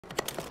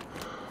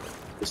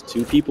There's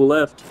 2 people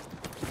left.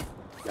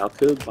 Y'all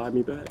could buy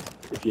me back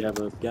if you have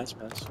a gas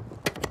pass.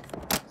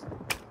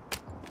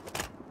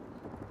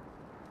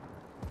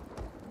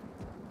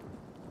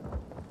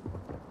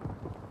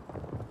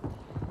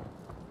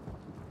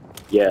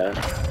 Yeah.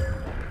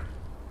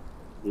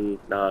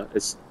 Nah,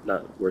 it's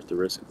not worth the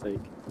risk, I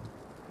think.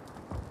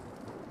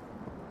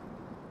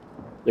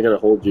 They're gonna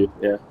hold you,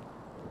 yeah.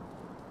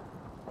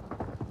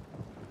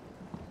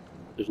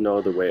 There's no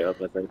other way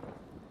up, I think.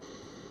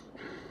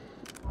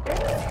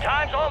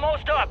 Time's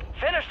almost up.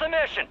 Finish the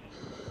mission.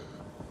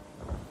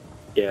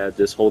 Yeah,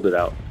 just hold it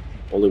out.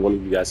 Only one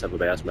of you guys have a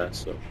gas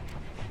mask, so.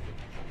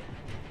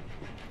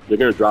 They're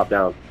gonna drop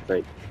down, I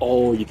think.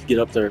 Oh, you could get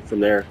up there from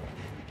there.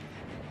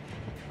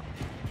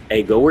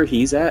 Hey, go where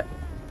he's at,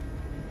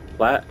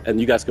 Plat, and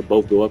you guys could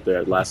both go up there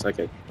at the last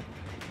second.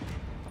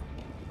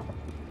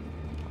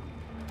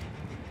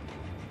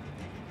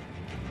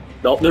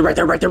 No, they're right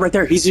there, right there, right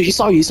there. He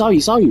saw you, he saw you,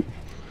 he saw you.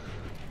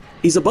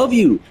 He's above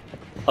you.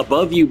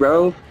 Above you,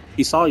 bro.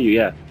 He saw you,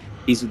 yeah.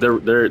 They're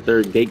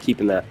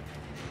gatekeeping that.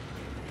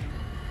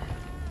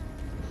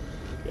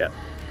 Yeah.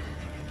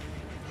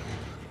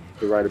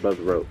 They're right above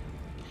the rope.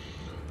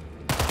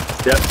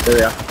 Yep, there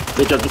they are.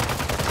 They just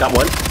got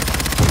one.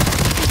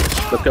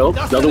 Let's go.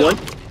 Another one.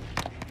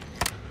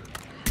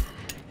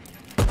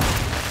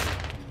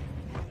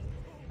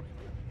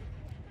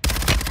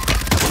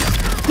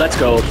 Let's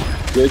go.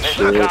 Good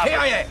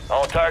shit.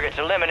 All targets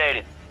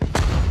eliminated.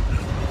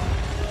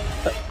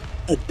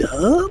 A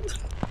dub?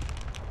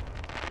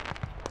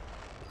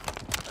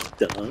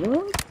 A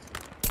dub?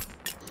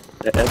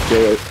 The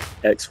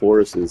FJX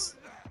Force is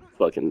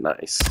fucking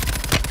nice.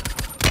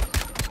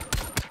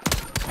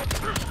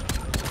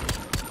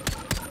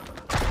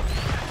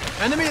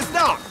 Enemy is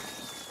down!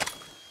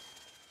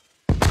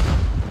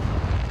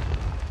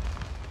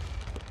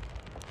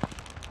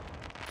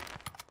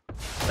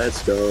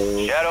 Let's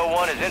go. Shadow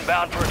 1 is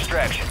inbound for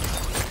extraction.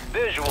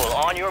 Visual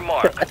on your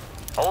mark.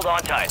 Hold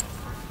on tight.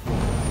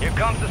 Here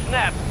comes the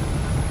snap.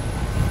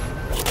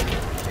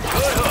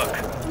 Good hook.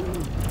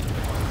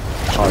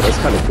 Oh, that's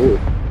kind of cool.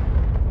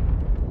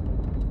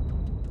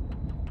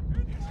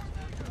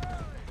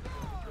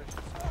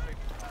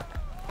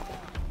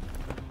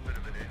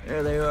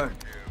 There they are.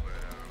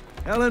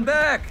 Hell and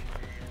back!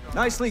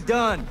 Nicely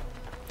done.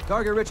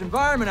 Target-rich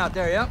environment out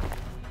there, yep.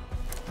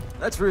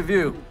 Let's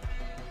review.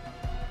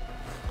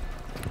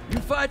 You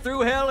fight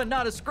through hell and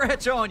not a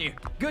scratch on you.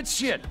 Good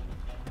shit.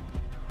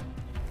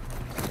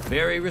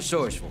 Very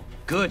resourceful.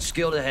 Good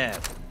skill to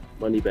have.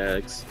 Money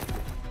bags.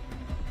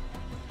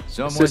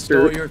 Someone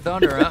stole your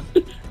thunder, huh?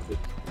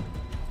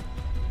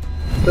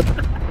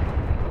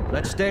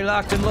 Let's stay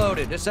locked and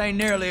loaded. This ain't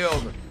nearly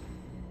over.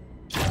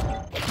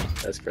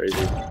 That's crazy.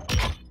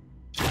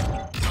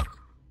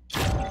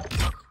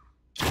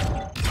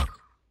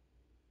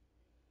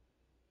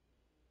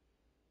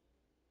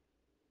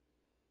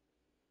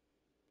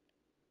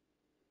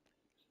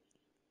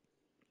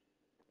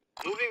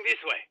 Moving this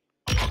way.